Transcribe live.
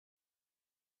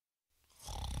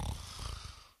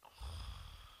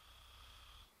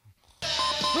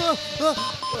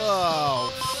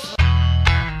Oh.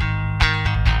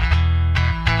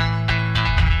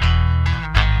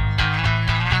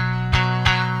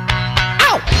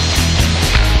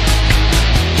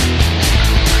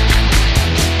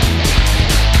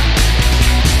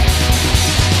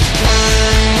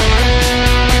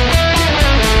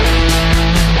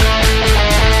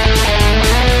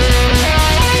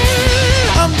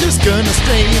 Gonna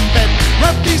stay in bed,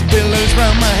 wrap these pillows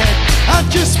round my head. I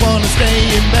just wanna stay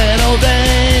in bed all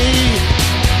day.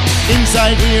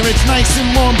 Inside here it's nice and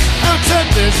warm, outside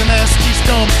there's a nasty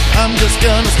storm. I'm just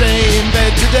gonna stay in bed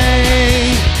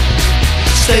today.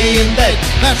 Stay in bed,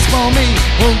 that's for me,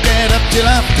 won't get up till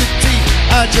after tea.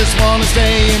 I just wanna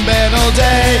stay in bed all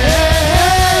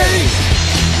day.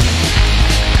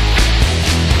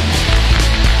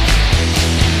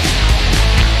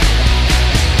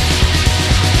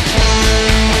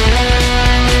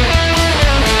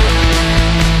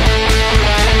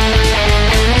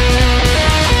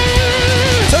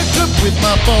 With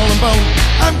my ball and bone,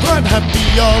 I'm quite happy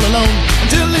all alone.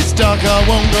 Until it's dark I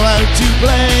won't go out to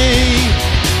play.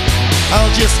 I'll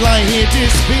just lie here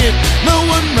disappeared, no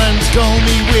one round to call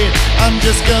me weird. I'm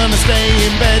just gonna stay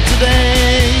in bed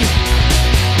today.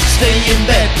 Stay in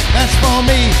bed, that's for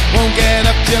me, won't get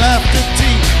up till after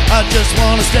tea. I just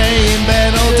wanna stay in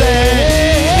bed all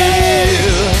day.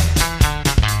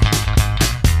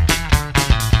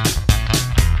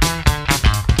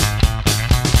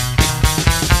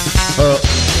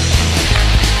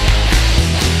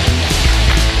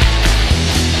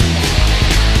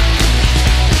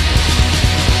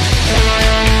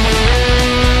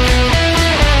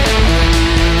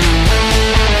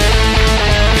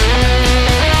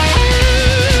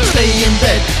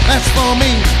 That's for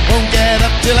me, won't get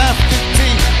up till after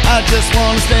tea. I just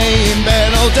wanna stay in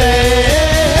bed all day.